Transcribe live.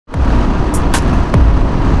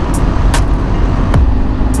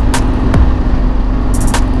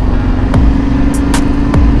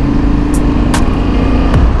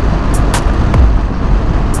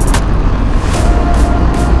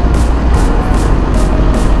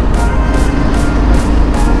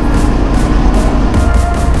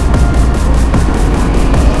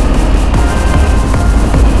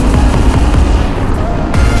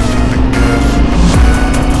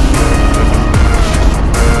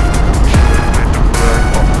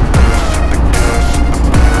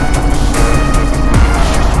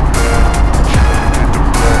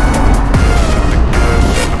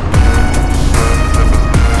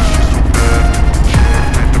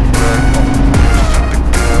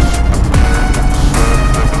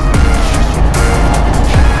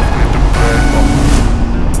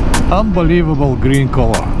unbelievable green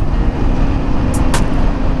color.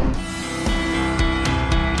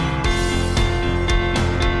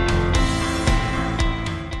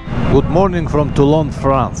 Good morning from Toulon,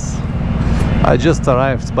 France. I just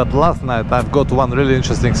arrived, but last night I've got one really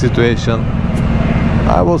interesting situation.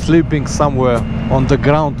 I was sleeping somewhere on the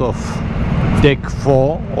ground of deck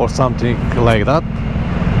 4 or something like that,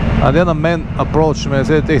 and then a man approached me and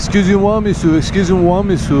said, excusez-moi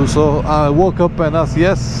monsieur. So I woke up and asked,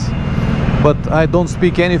 yes, but I don't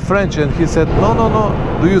speak any French. And he said,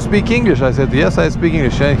 no, do you speak English? I said, yes, I speak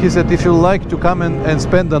English. And he said, if you like to come and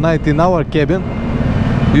spend the night in our cabin,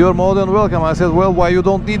 you're more than welcome. I said, well, why you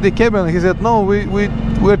don't need the cabin? He said, no,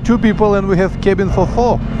 we're 2 people and we have cabin for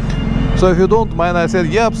 4. So if you don't mind, I said,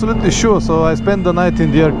 yeah, absolutely, sure. So I spent the night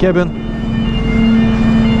in their cabin.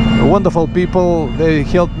 Wonderful people, they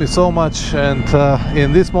helped me so much. And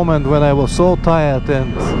in this moment when I was so tired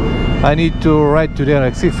and I need to ride to there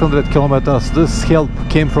like 600 kilometers, this help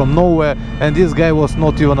came from nowhere. And this guy was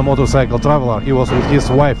not even a motorcycle traveler, he was with his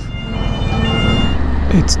wife.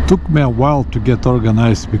 It took me a while to get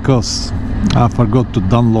organized because I forgot to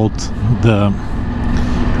download the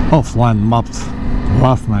offline maps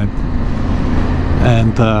last night,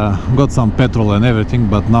 and got some petrol and everything,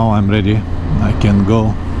 but now I'm ready. I can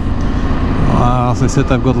go. As I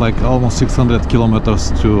said, I've got like almost 600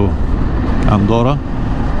 kilometers to Andorra.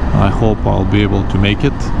 I hope I'll be able to make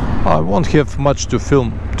it. I won't have much to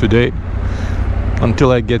film today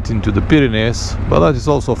until I get into the Pyrenees, but that is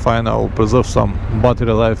also fine. I will preserve some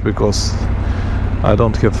battery life because I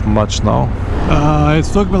don't have much now. It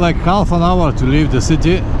took me like half an hour to leave the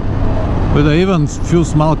city, with even few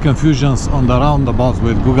small confusions on the roundabout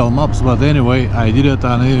with Google Maps, but anyway, I did it,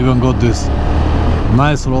 and I even got this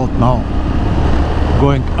nice road now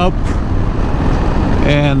going up.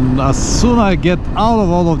 And as soon as I get out of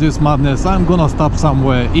all of this madness, I'm gonna stop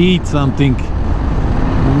somewhere, eat something,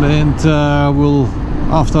 and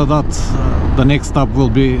after that the next stop will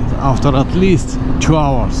be after at least 2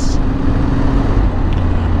 hours.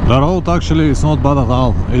 The road actually is not bad at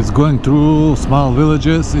all. It's going through small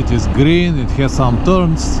villages, it is green, it has some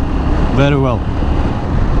turns, very well.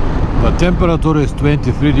 The temperature is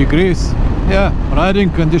 23 degrees. Yeah, riding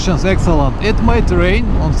conditions excellent. It might rain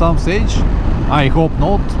on some stage, I hope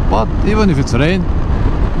not, but even if it's rain,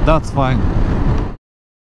 that's fine.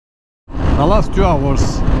 The last 2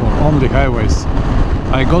 hours were only highways.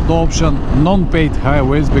 I got the option non-paid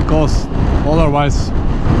highways because otherwise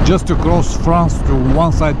just to cross France to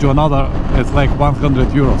one side to another it's like 100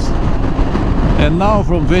 euros. And now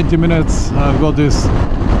from 20 minutes I've got this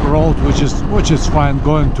road which is fine,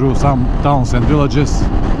 going through some towns and villages.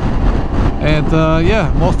 And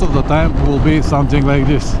yeah, most of the time will be something like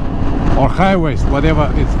this, or highways,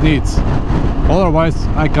 whatever it needs. Otherwise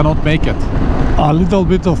I cannot make it. A little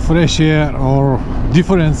bit of fresh air or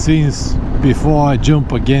different scenes before I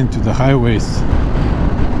jump again to the highways.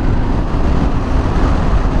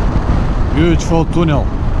 Beautiful tunnel.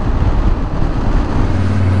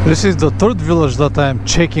 This is the 3rd village that I'm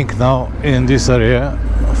checking now in this area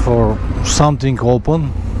for something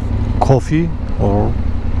open, coffee or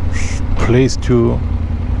place to,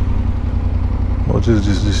 what is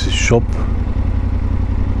this? This is shop.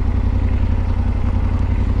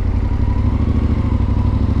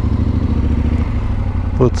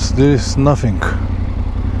 But there is nothing,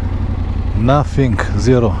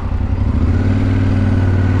 zero.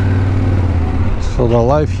 So the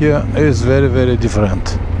life here is very, very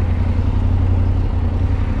different.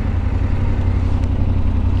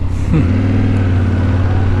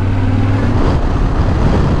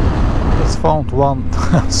 Just found one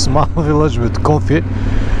small village with coffee,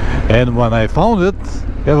 and when I found it,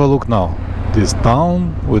 have a look now. This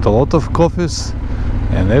town with a lot of coffees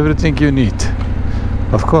and everything you need.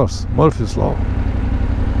 Of course, Murphy's Law.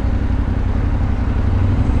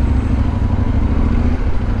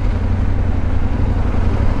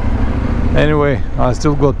 Anyway, I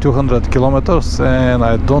still got 200 kilometers and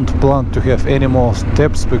I don't plan to have any more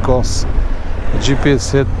steps because the GPS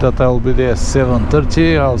said that I'll be there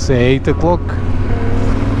 7:30, I'll say 8 o'clock.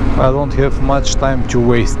 I don't have much time to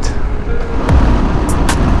waste.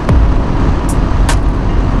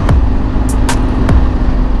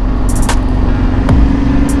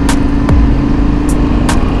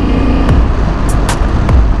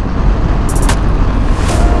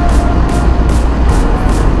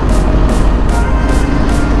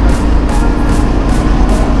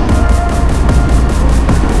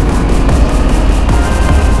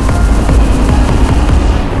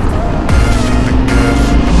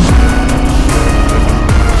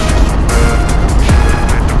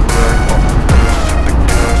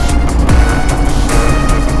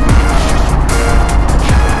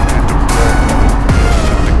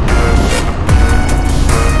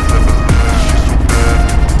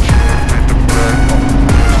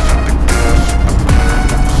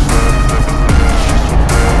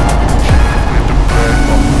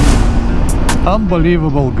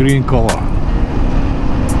 unbelievable green color.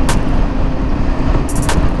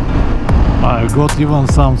 I got even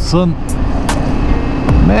some sun.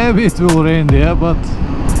 Maybe it will rain there, but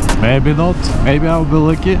maybe not. Maybe I'll be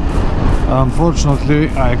lucky. Unfortunately,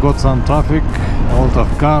 I got some traffic, a lot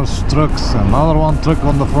of cars, trucks, another one truck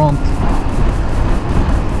on the front.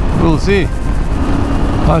 We'll see.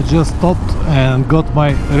 I just stopped and got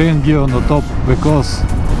my rain gear on the top, because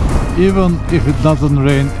even if it doesn't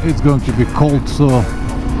rain, it's going to be cold, so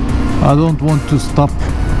I don't want to stop.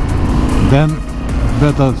 Then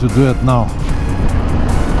better to do it now.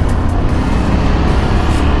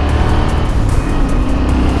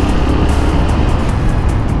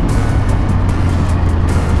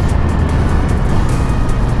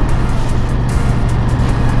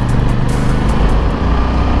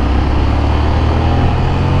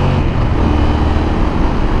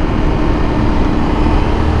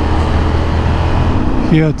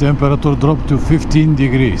 Here temperature dropped to 15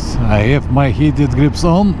 degrees. I have my heated grips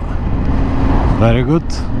on. Very good.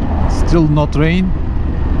 Still not rain.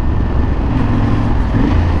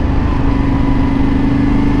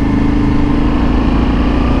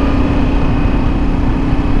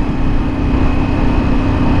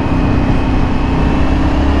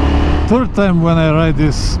 Third time when I ride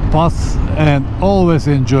this path, and always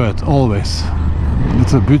enjoy it, always.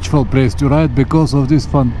 It's a beautiful place to ride because of these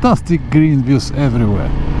fantastic green views everywhere.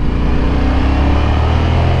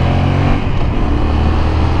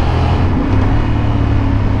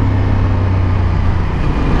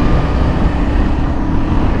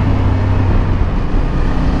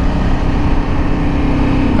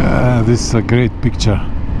 This is a great picture.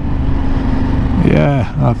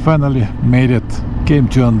 Yeah, I finally made it. Came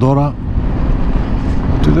to Andorra.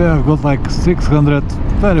 Today I've got like 600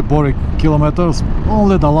 very boring kilometers.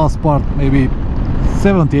 Only the last part, maybe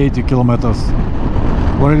 70-80 kilometers,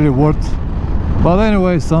 were really worth. But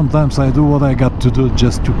anyway, sometimes I do what I got to do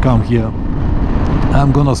just to come here.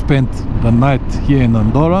 I'm gonna spend the night here in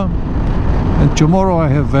Andorra, and tomorrow I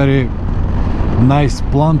have very nice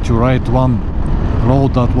plan to ride one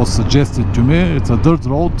road that was suggested to me. It's a dirt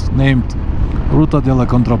road named Ruta de la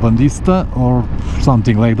Contrabandista or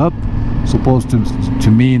something like that, supposed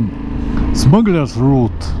to mean smuggler's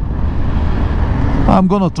route. I'm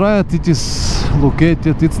gonna try it. It is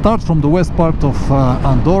located, it starts from the west part of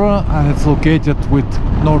Andorra, and it's located with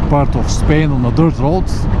north part of Spain on the dirt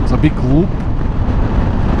roads. It's a big loop,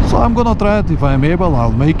 so I'm gonna try it. If I'm able,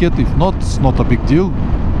 I'll make it. If not, it's not a big deal.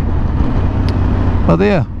 But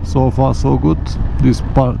yeah, so far so good.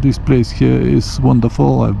 This place here is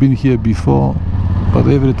wonderful. I've been here before, but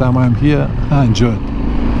every time I'm here I enjoy it.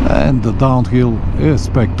 And the downhill is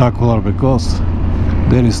spectacular because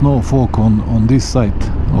there is no fog on this side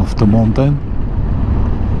of the mountain.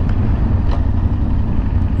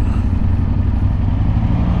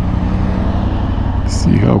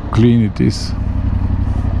 See how clean it is.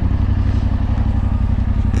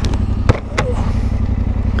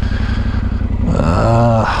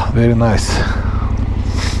 Very nice.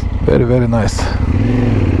 Very, very nice.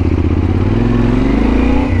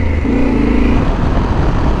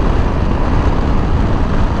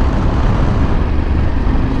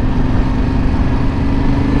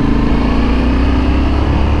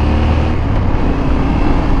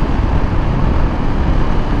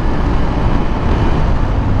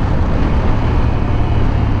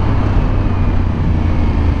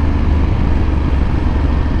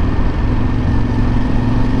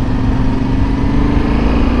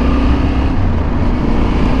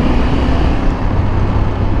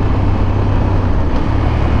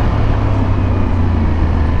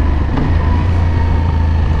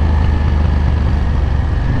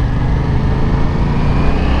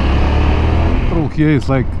 Here is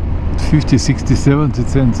like 50, 60, 70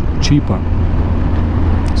 cents cheaper,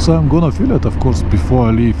 so I'm gonna fill it, of course, before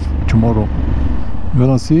I leave tomorrow. You're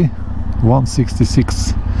gonna see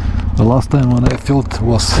 166. The last time when I filled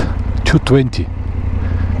was 220.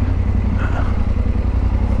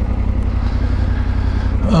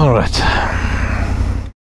 All right,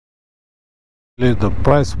 the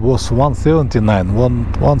price was 179.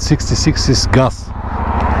 166 is gas.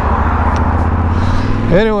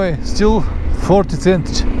 Anyway, still 40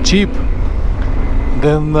 cents cheap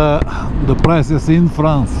than the prices in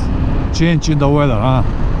France. Change in the weather, huh?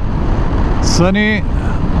 Sunny,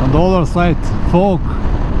 on the other side fog.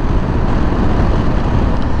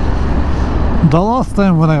 The last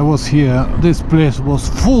time when I was here, this place was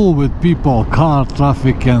full with people, car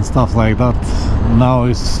traffic and stuff like that. Now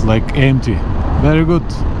it's like empty. Very good.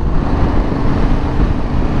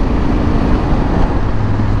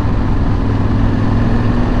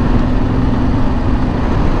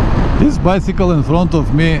 This bicycle in front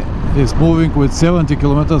of me is moving with 70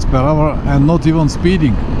 kilometers per hour and not even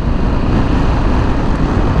speeding.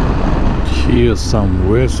 Here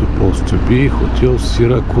somewhere supposed to be Hotel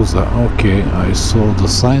Siracusa. Okay, I saw the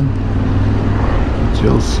sign.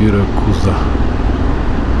 Hotel Siracusa.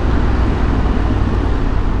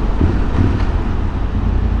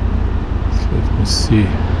 Let me see.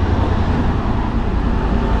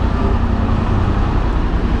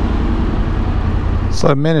 So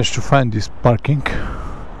I managed to find this parking.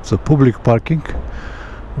 It's a public parking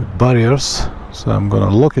with barriers, so I'm gonna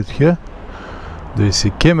lock it here. They see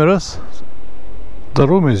cameras. The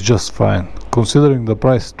room is just fine, considering the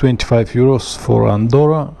price 25 euros for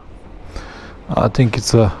Andorra. I think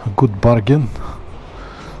it's a good bargain.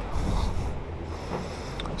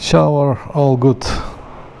 Shower, all good.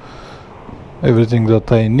 Everything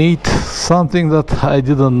that I need. Something that I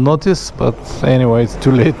didn't notice, but anyway, it's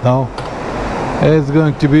too late now. It's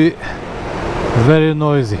going to be very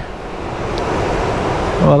noisy.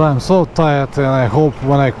 But I'm so tired, and I hope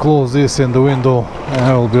when I close this in the window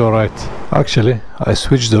I will be alright. Actually, I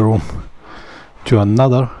switched the room to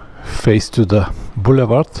another face to the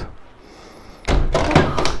boulevard.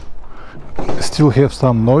 Still have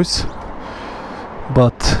some noise,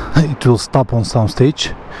 but it will stop on some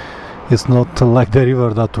stage. It's not like the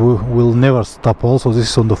river that will never stop. Also, this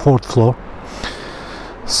is on the 4th floor,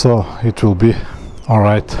 so it will be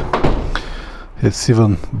alright. It's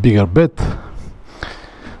even bigger bed.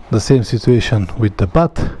 The same situation with the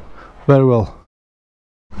bath. Very well.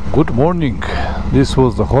 Good morning. This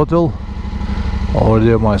was the hotel. Over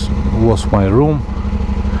there was my room.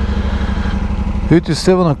 It is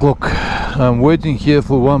 7 o'clock. I'm waiting here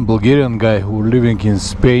for one Bulgarian guy who living in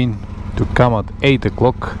Spain to come at 8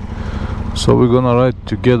 o'clock. So we're gonna ride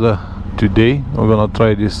together today. We're gonna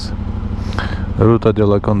try this Ruta de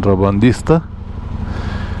la Contrabandista,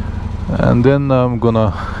 and then I'm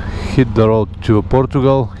gonna hit the road to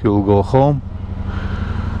Portugal. He'll go home,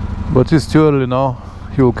 but it's too early now.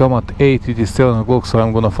 He will come at 8. It is 7 o'clock, so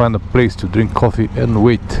I'm gonna find a place to drink coffee and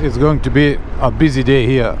wait. It's going to be a busy day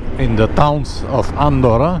here in the towns of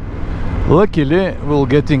Andorra. Luckily, we're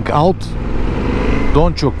getting out.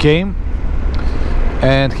 Doncho came,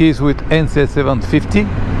 and he's with NC750.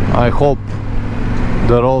 I hope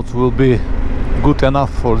the roads will be good enough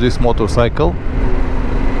for this motorcycle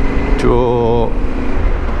to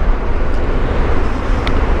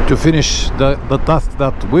finish the task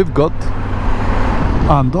that we've got.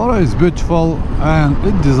 Andorra is beautiful and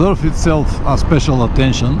it deserves itself a special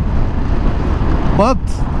attention, but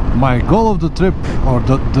my goal of the trip, or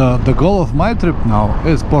the goal of my trip now,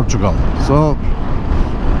 is Portugal. So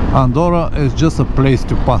Andorra is just a place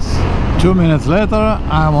to pass. 2 minutes later,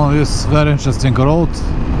 I'm on this very interesting road.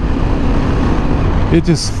 It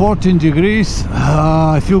is 14 degrees.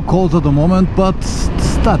 I feel cold at the moment, but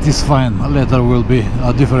that is fine. Later will be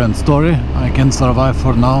a different story. I can survive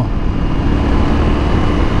for now.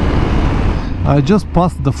 I just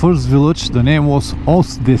passed the first village. The name was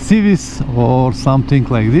Os de Civis or something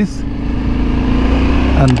like this.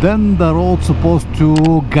 And then the road supposed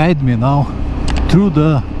to guide me now through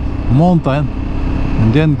the mountain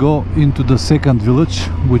and then go into the second village,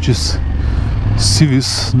 which is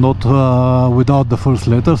Civis, not without the first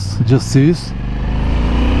letters, just Civis.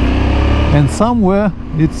 And somewhere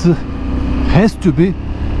it has to be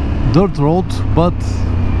dirt road, but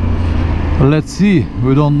let's see,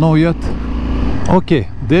 we don't know yet. Okay,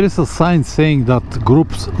 there is a sign saying that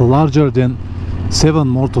groups larger than 7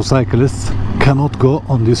 motorcyclists cannot go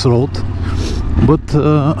on this road, but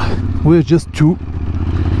we're just 2,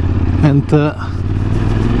 and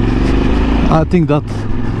I think that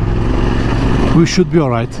we should be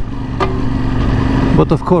alright.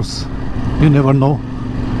 But of course, you never know.